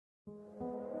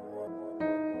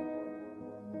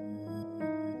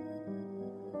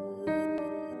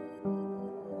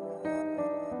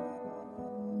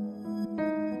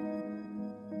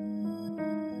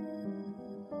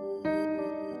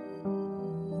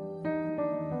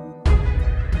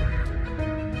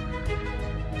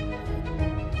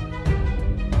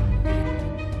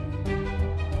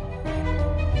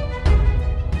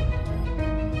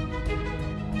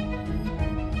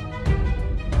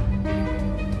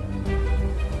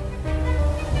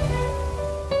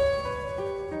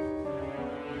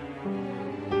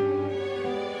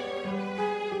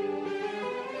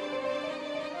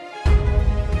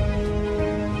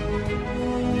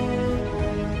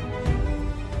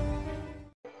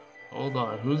Hold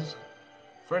on. Who's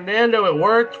Fernando? It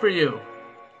worked for you.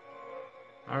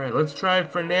 All right, let's try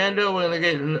Fernando.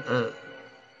 I'm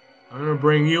gonna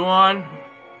bring you on.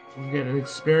 We'll get an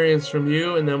experience from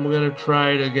you, and then we're gonna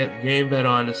try to get GameVet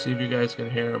on to see if you guys can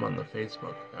hear him on the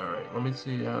Facebook. All right, let me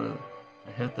see how to.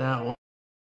 I hit that one.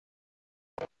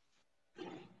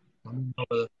 Let me know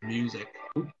the music.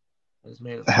 I just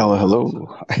made a Hello, phone call.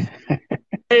 hello.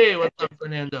 Hey, what's up,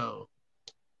 Fernando?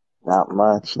 Not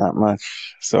much, not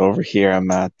much. So over here, I'm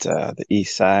at the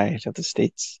east side of the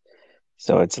states.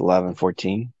 So it's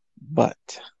 11:14.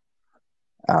 But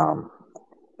a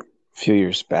few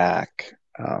years back,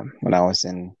 when I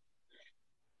think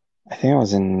I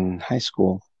was in high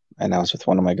school, and I was with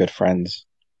one of my good friends.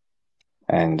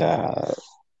 And uh,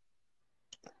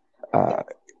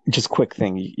 just quick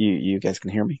thing, you guys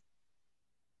can hear me?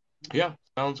 Yeah,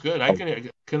 sounds good. I Oh,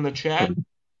 can the chat. perfect.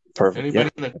 Perfect. Yeah,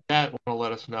 Anybody in the chat want to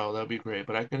let us know? That'd be great.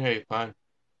 But I can hear you fine.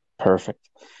 perfect.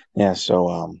 Yeah.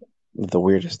 So the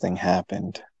weirdest thing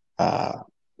happened. Uh,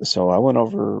 so I went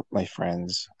over my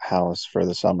friend's house for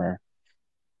the summer.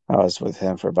 I was with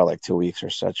him for about like 2 weeks or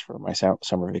such for my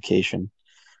summer vacation.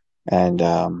 And,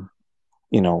 at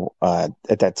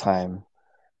that time,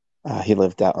 he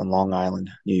lived out in Long Island,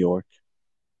 New York.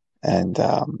 And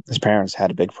his parents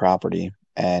had a big property.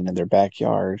 And in their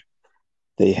backyard,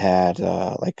 they had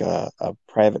like a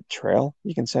private trail,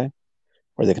 you can say,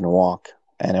 where they can walk.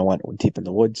 And it went deep in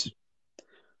the woods.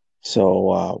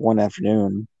 So one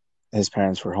afternoon, his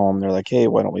parents were home. They're like, hey,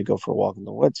 why don't we go for a walk in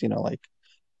the woods?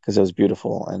 Because it was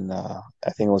beautiful. And I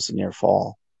think it was near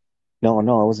fall. No,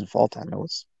 no, it wasn't fall time. It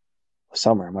was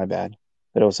summer, my bad.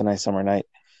 But it was a nice summer night.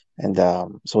 And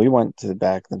so we went to the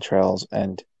back of the trails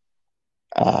and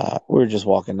we were just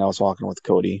walking. I was walking with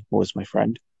Cody, who was my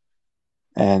friend.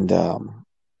 And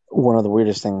one of the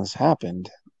weirdest things happened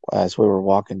as we were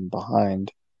walking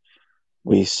behind.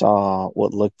 We saw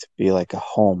what looked to be like a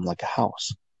home, like a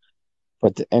house.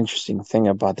 But the interesting thing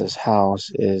about this house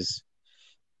is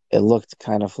it looked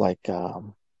kind of like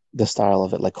the style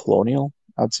of it, like colonial,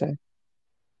 I'd say.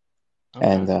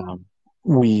 And Okay.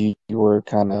 we were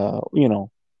kind of,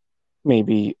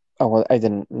 maybe I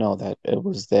didn't know that it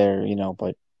was there,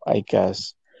 but I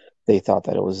guess they thought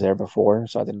that it was there before,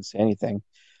 so I didn't say anything.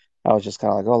 I was just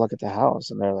kind of like, "Oh, look at the house,"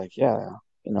 and they're like, "Yeah,"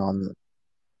 and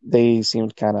they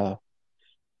seemed kind of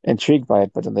intrigued by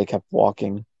it, but then they kept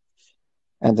walking,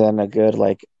 and then a good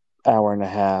like hour and a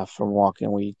half from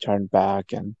walking, we turned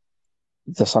back, and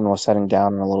the sun was setting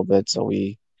down in a little bit, so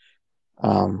we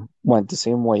went the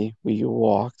same way we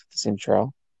walked, the same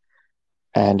trail,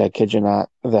 and I kid you not,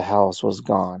 the house was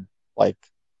gone. Like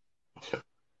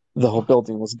the whole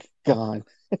building was gone.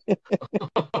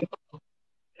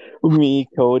 Me,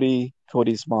 Cody,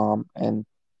 Cody's mom, and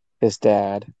his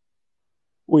dad.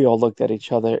 We all looked at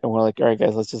each other and we're like, all right,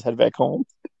 guys, let's just head back home.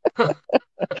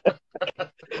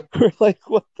 We're like,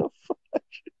 what the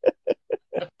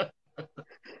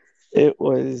It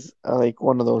was like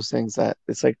one of those things that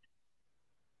it's like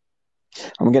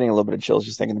I'm getting a little bit of chills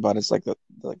just thinking about it. It's like the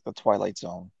Twilight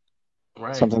Zone.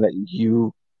 Right. Something that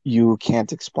you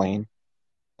can't explain,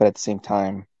 but at the same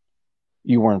time,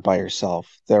 you weren't by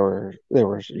yourself. There were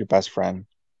your best friend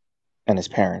and his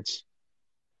parents,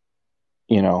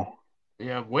 you know. You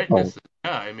have Oh, witnesses.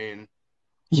 Yeah, I mean,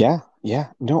 yeah,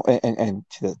 yeah. No, and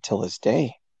till this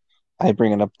day, I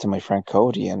bring it up to my friend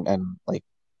Cody and like,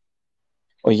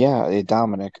 oh yeah,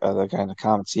 Dominic, the guy in the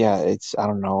comments. Yeah, it's I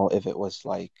don't know if it was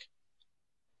like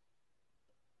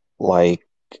I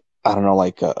don't know,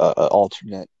 like a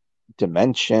alternate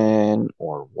dimension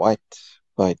or what,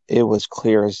 but it was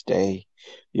clear as day.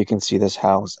 You can see this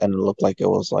house, and it looked like it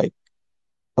was like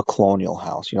a colonial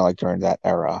house, like during that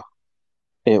era.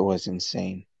 It was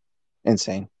insane,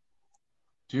 insane.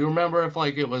 do you remember if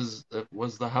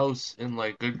the house in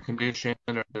like good condition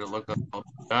or did it look all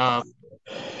beat up?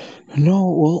 No,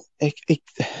 well,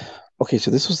 okay,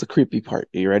 so this was the creepy part.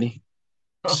 Are you ready?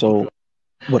 Okay. So,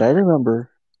 what I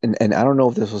remember, and I don't know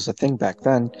if this was a thing back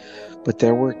then, but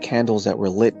there were candles that were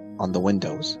lit on the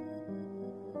windows.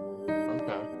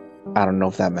 Okay. I don't know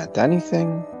if that meant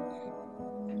anything,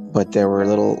 but there were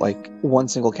little like one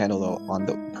single candle though on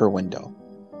the per window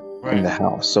in Right. the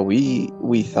house. So we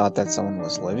thought that someone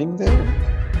was living there,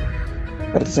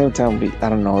 but at the same time, I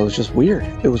don't know. It was just weird.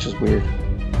 It was just weird.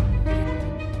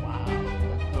 Wow,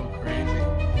 that's so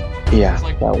crazy. Yeah, It's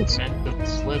like that a was. dimensional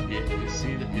slip. You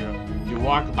see that you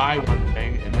walk by one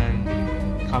thing and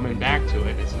then coming back to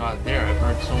it, it's not there. I've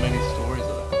heard so many stories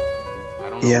of that. I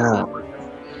don't know if it's Yeah,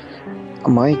 ever.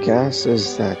 my guess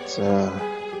is that.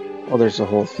 Well, there's a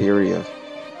whole theory of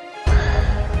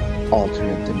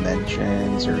alternate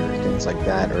dimensions or things like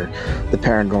that, or the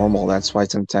paranormal. That's why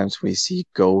sometimes we see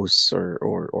ghosts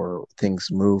or things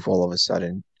move all of a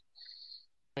sudden.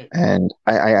 Right. And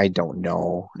I don't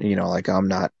know, like I'm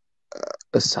not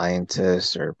a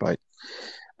scientist but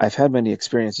I've had many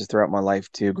experiences throughout my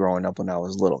life too, growing up when I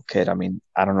was a little kid. I mean,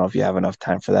 I don't know if you have enough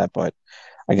time for that, but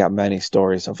I got many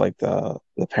stories of like the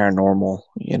paranormal.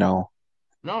 No,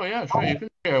 yeah, sure. You Um, can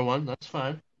share one. That's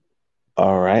fine.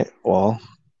 all right. Well,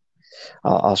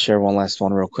 I'll share one last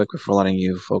one real quick before letting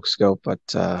you folks go. But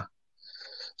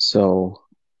so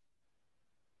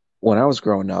when I was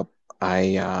growing up,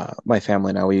 my family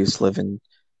and I, we used to live in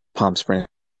Palm Springs,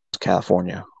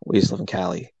 California. We used to live in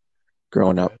Cali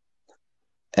growing up. Okay.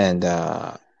 And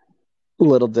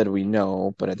little did we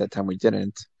know, but at that time we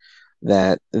didn't,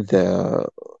 that the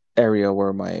area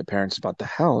where my parents bought the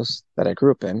house that I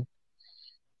grew up in,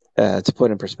 to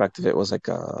put in perspective, it was like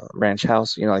a ranch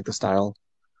house, like the style,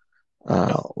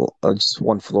 Yeah. just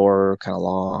one floor, kind of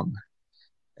long.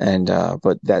 And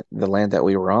but that the land that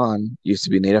we were on used to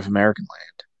be Native American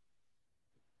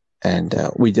land,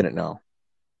 and we didn't know.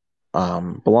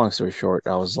 But long story short,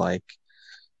 I was like,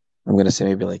 I'm gonna say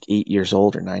maybe like 8 years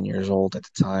old or 9 years old at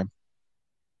the time,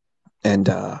 and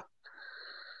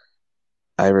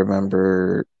I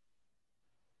remember.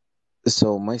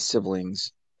 So my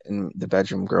siblings in the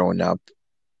bedroom growing up,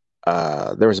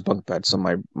 there was a bunk bed, so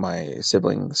my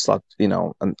sibling slept,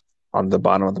 on the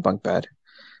bottom of the bunk bed,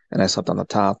 and I slept on the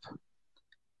top.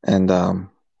 And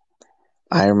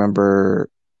I remember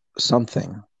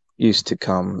something used to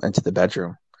come into the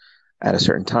bedroom at a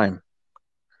certain time,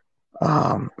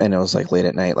 and it was like late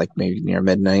at night, like maybe near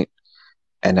midnight.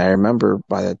 And I remember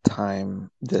by the time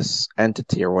this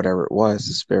entity or whatever it was,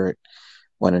 the spirit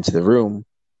went into the room,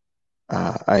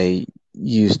 I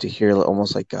used to hear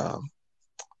almost like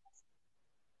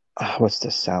what's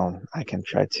the sound I can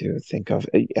try to think of?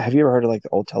 Have you ever heard of like the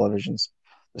old televisions,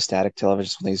 the static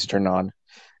televisions when they used to turn on?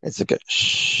 It's like a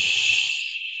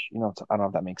shh, I don't know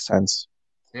if that makes sense.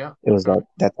 Yeah. It was that Sure.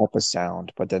 that type of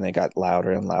sound, but then they got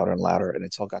louder and louder and louder, and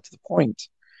it all got to the point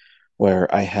where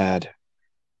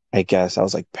I guess I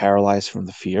was like paralyzed from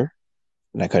the fear,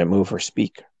 and I couldn't move or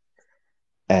speak,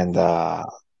 and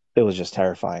it was just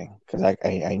terrifying because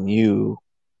I knew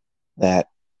that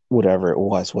whatever it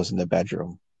was in the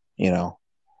bedroom, you know.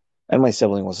 And my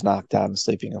sibling was knocked out and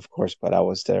sleeping, of course, but I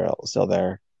was there, still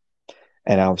there,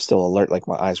 and I was still alert, like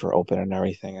my eyes were open and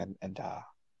everything. And I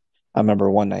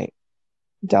remember one night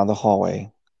down the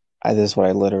hallway, this is what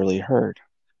I literally heard.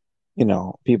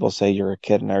 People say you're a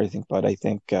kid and everything, but I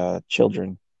think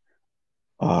children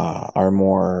are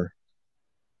more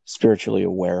spiritually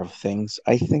aware of things.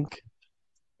 I think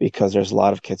because there's a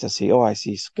lot of kids that see, oh, I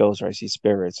see ghosts or I see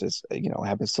spirits. It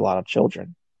happens to a lot of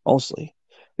children mostly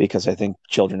because I think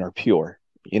children are pure.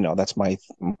 That's my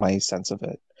sense of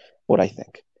it, what I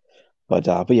think. But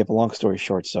yeah, but long story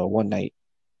short, so one night,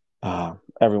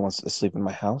 everyone's asleep in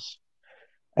my house,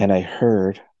 and I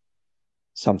heard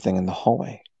something in the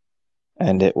hallway,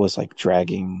 and it was like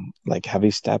dragging like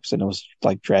heavy steps, and it was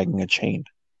like dragging a chain.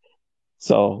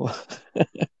 So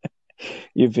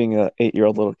you being a 8-year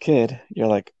old little kid, you're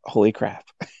like, holy crap,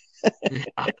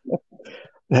 Yeah.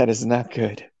 that is not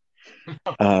good.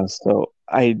 So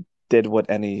I did what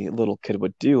any little kid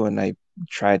would do, and I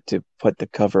tried to put the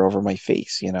cover over my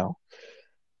face,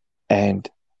 and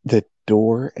the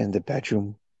door in the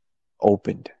bedroom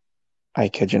opened. I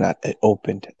kid you not, it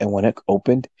opened. And when it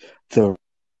opened, the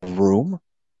room,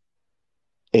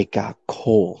 it got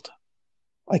cold.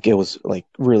 Like it was like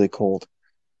really cold.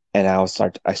 And I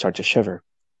start to shiver.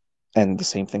 And the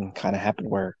same thing kind of happened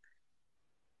where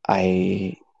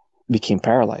I became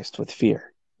paralyzed with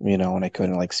fear, and I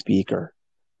couldn't like speak or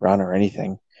run or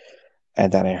anything.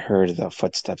 And then I heard the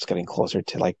footsteps getting closer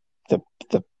to like the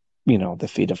the the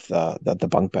feet of the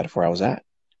bunk bed where I was at.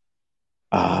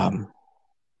 Um,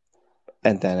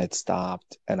 and then it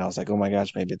stopped, and I was like, "Oh my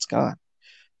gosh, maybe it's gone."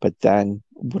 But then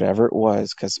whatever it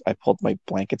was, because I pulled my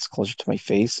blankets closer to my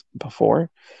face before,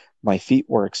 my feet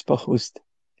were exposed,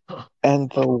 and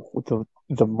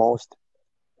the most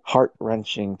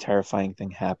heart-wrenching, terrifying thing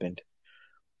happened.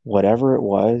 Whatever it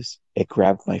was, it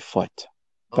grabbed my foot.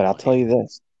 But Oh I'll my. tell you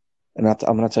this, and I'm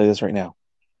going to tell you this right now.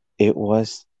 It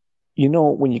was,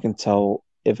 when you can tell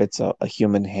if it's a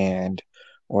human hand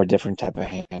or a different type of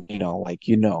hand, it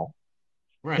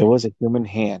Right. was a human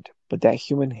hand, but that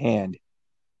human hand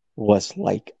was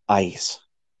like ice.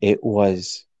 It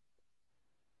was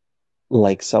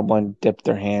like someone dipped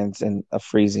their hands in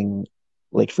freezing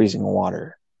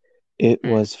water. It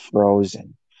Right. was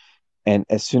frozen. And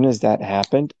as soon as that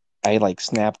happened, I like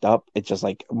snapped up. It just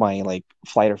like my like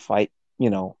flight or fight,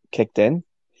 kicked in.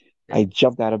 Yeah. I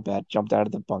jumped out of bed, jumped out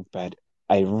of the bunk bed.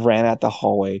 I ran out the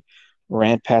hallway,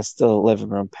 ran past the living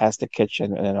room, past the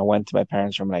kitchen, and then I went to my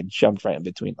parents' room and I jumped right in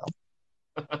between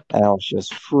them. And I was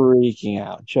just freaking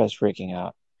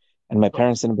out. And my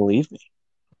parents didn't believe me.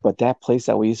 But that place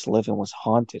that we used to live in was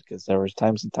haunted because there was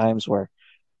times and times where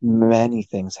many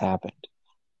things happened.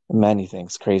 Many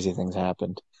things, crazy things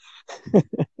happened.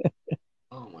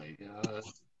 Oh my God.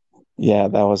 Yeah,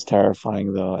 that was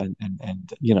terrifying though. And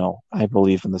you know, I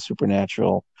believe in the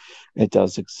supernatural. It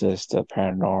does exist,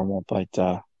 paranormal,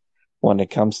 but when it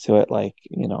comes to it, like,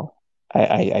 you know,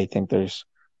 I think there's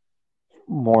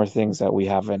more things that we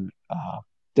haven't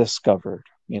discovered,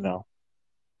 you know.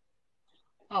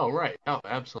 Oh, right. Oh,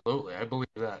 absolutely. I believe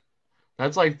that.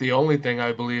 That's like the only thing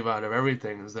I believe out of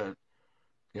everything is that,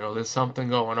 there's something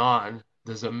going on.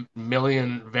 There's a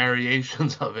million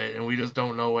variations of it, and we just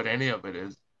don't know what any of it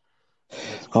is.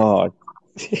 And it's crazy. Oh,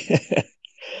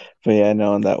 but yeah,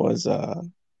 no, and that was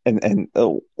and a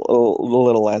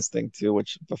little last thing too,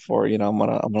 which before, you know, I'm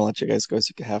gonna let you guys go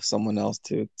so you can have someone else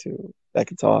to that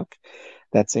can talk.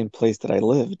 That same place that I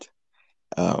lived,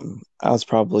 I was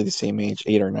probably the same age,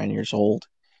 8 or 9 years old.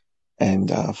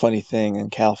 And funny thing, in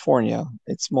California,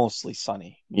 it's mostly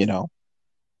sunny, you know.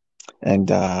 And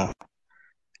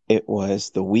it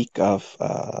was the week of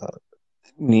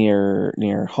near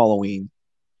Halloween,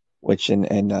 which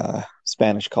in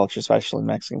Spanish culture, especially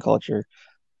Mexican culture,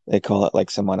 they call it like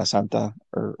Semana Santa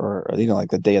or you know,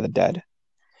 like the Day of the Dead.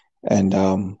 And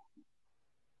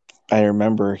I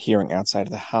remember hearing outside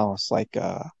of the house like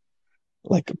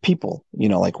people, you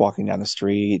know, like walking down the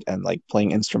street and like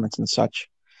playing instruments and such.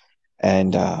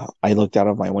 And I looked out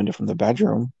of my window from the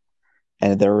bedroom,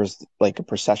 and there was like a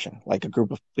procession, like a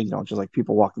group of, you know, just like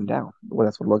people walking down. Well,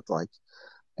 that's what it looked like.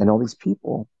 And all these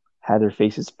people had their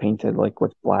faces painted like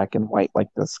with black and white, like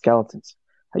the skeletons.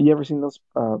 Have you ever seen those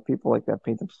people like that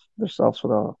paint themselves for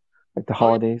the like the Oh, yeah.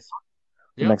 holidays,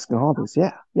 the Yep. Mexican holidays?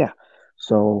 Yeah, yeah.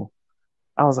 So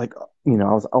I was like, you know,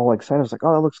 I was all excited. I was like,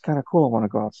 oh, that looks kind of cool. I want to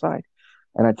go outside.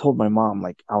 And I told my mom,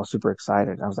 like, I was super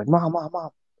excited. I was like, mom,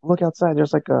 look outside.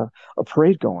 There's like a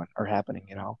parade going or happening,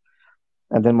 you know.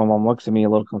 And then my mom looks at me a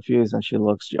little confused and she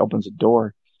opens the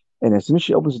door. And as soon as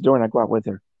she opens the door and I go out with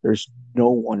her, there's no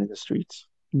one in the streets,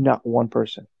 not one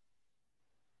person.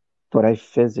 But I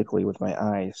physically, with my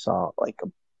eyes, saw like,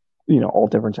 you know, all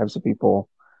different types of people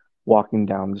walking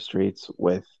down the streets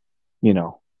with, you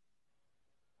know,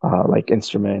 like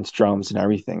instruments, drums, and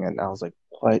everything. And I was like,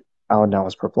 what? Oh, and I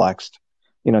was perplexed.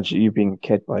 You know, you being a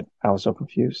kid, but I was so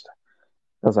confused.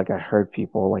 I was like, I heard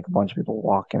people, like a bunch of people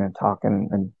walking and talking,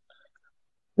 and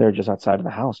they're just outside of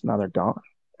the house. Now they're gone.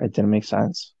 It didn't make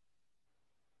sense.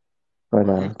 But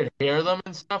Wow, you could hear them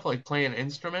and stuff, like playing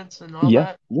instruments and all yeah,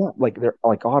 that. yeah, like they're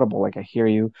like audible. Like I hear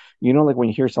you. You know, like when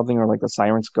you hear something or like the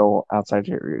sirens go outside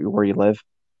where you live,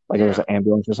 like there's Yeah. an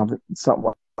ambulance or something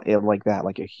like that.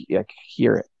 Like I could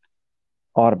hear it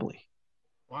audibly,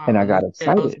 and Wow. I And then got you're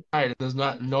excited. outside, and there's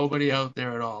not nobody out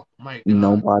there at all. My God.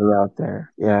 Nobody out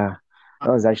there. Yeah.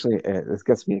 That was actually it. This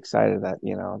gets me excited that,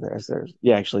 you know, there's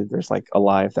yeah, actually there's like a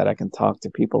live that I can talk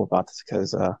to people about this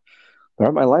because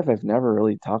throughout my life I've never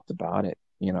really talked about it,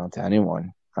 you know, to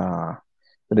anyone.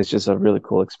 But it's just a really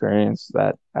cool experience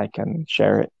that I can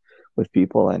share it with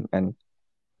people and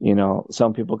you know,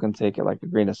 some people can take it like a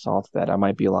grain of salt that I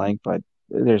might be lying, but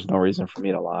there's no reason for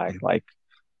me to lie. Like,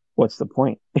 what's the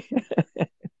point?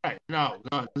 Right. No,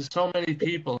 no. There's so many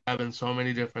people having so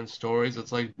many different stories.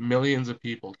 It's like millions of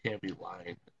people can't be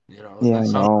lying. Yeah, I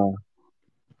There's some. know.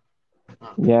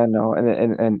 uh, Yeah, no,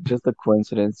 and just the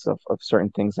coincidence of certain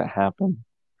things that happen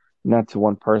not to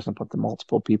one person, but to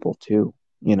multiple people too,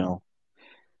 you know.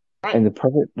 Right. And the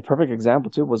perfect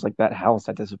example too was like that house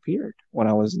that disappeared when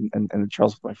I was in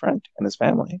Charles with my friend and his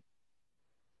family.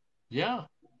 Yeah.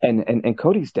 And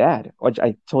Cody's dad, which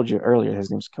I told you earlier,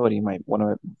 his name's Cody, my one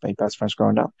of my best friends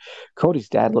growing up. Cody's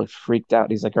dad looked freaked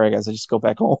out. He's like, "All right, guys, let's just go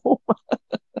back home."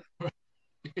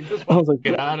 You just I want was like,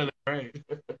 to get out of there. Right.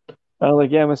 I was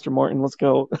like, "Yeah, Mr. Morton, let's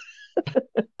go.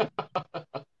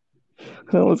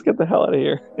 Let's get the hell out of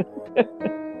here."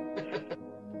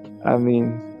 I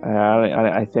mean,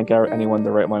 I think anyone in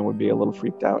the right mind would be a little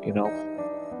freaked out, you know.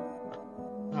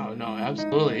 No, no,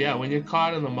 absolutely. Yeah, when you're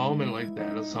caught in the moment like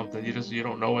that or something, you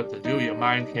don't know what to do. Your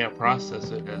mind can't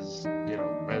process it as,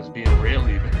 as being real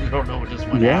even. You don't know just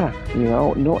what Yeah, happened. you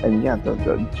know, no, and yeah,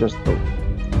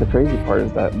 the crazy part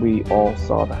is that we all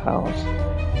saw the house,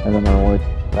 and then when I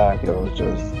went back, it was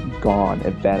just gone.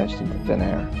 It vanished into thin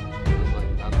air. It was like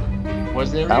nothing.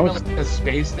 Was there I even was, like a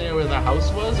space there where the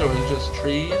house was, or was it just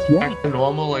trees, yeah, back to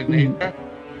normal like n- nature?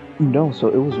 no, so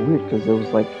it was weird because it was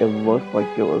like it looked like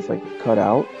it was like cut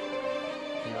out,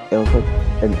 Yeah. it looked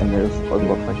like, and it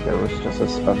looked like there was just a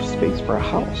space for a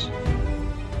house.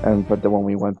 And but then when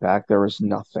we went back, there was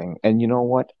nothing. And you know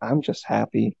what? I'm just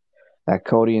happy that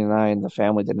Cody and I and the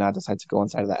family did not decide to go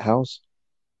inside of that house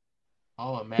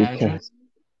Oh, imagine. because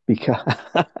because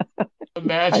I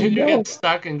Imagine you know. get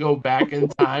stuck and go back in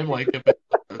time, like if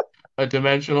it's a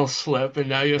dimensional slip, and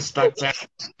now you're stuck back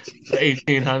to the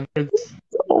 1800s.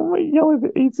 Oh my God, the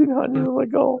 1800s. I'm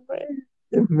like, oh man,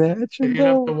 imagine You'd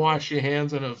have to though. wash your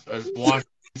hands in a wash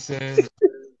basin.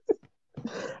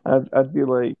 I'd be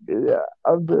like, yeah,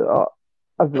 I'd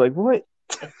be like, what?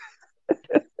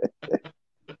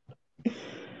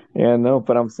 Yeah, no,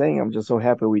 but I'm saying I'm just so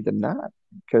happy we did not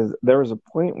because there was a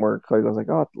point where Clay was like,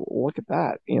 oh, look at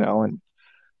that, and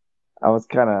I was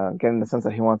kind of getting the sense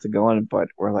that he wanted to go in, but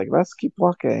we're like, let's keep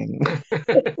walking.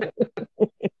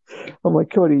 I'm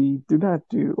like, Cody, do not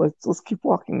do. Let's keep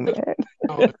walking, man.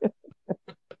 Oh,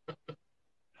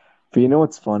 But you know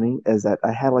what's funny is that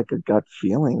I had like a gut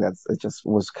feeling that it just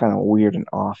was kind of weird and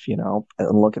off,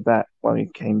 And look at that. When we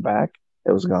came back,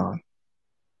 it was gone.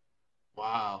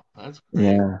 wow, that's crazy.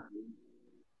 Yeah,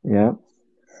 yeah.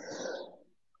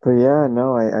 But yeah,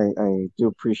 no, I do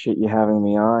appreciate you having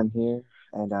me on here,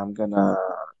 and I'm gonna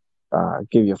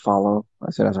give you a follow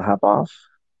as soon as I hop off.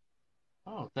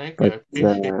 Oh, thank you. I But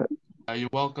appreciate it. You're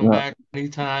welcome no, back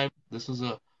anytime. This is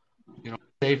a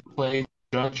safe place,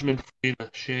 judgment free to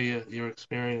share your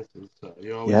experiences. So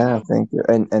you're always yeah, loved. thank you.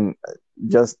 And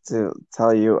just to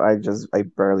tell you, I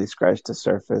barely scratched the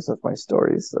surface of my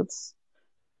stories.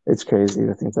 It's crazy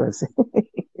the things that I've seen.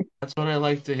 That's what I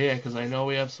like to hear because I know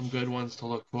we have some good ones to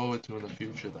look forward to in the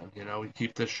future. Then we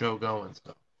keep this show going.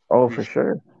 So Oh, for appreciate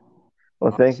sure.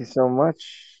 Well, it. thank you so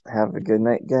much. Have a good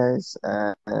night, guys,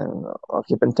 and I'll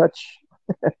keep in touch.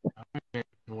 And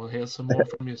we'll hear some more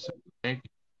from you soon. Thank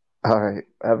you. All right.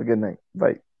 Have a good night.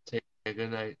 Bye. Take care.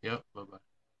 Good night. Yep.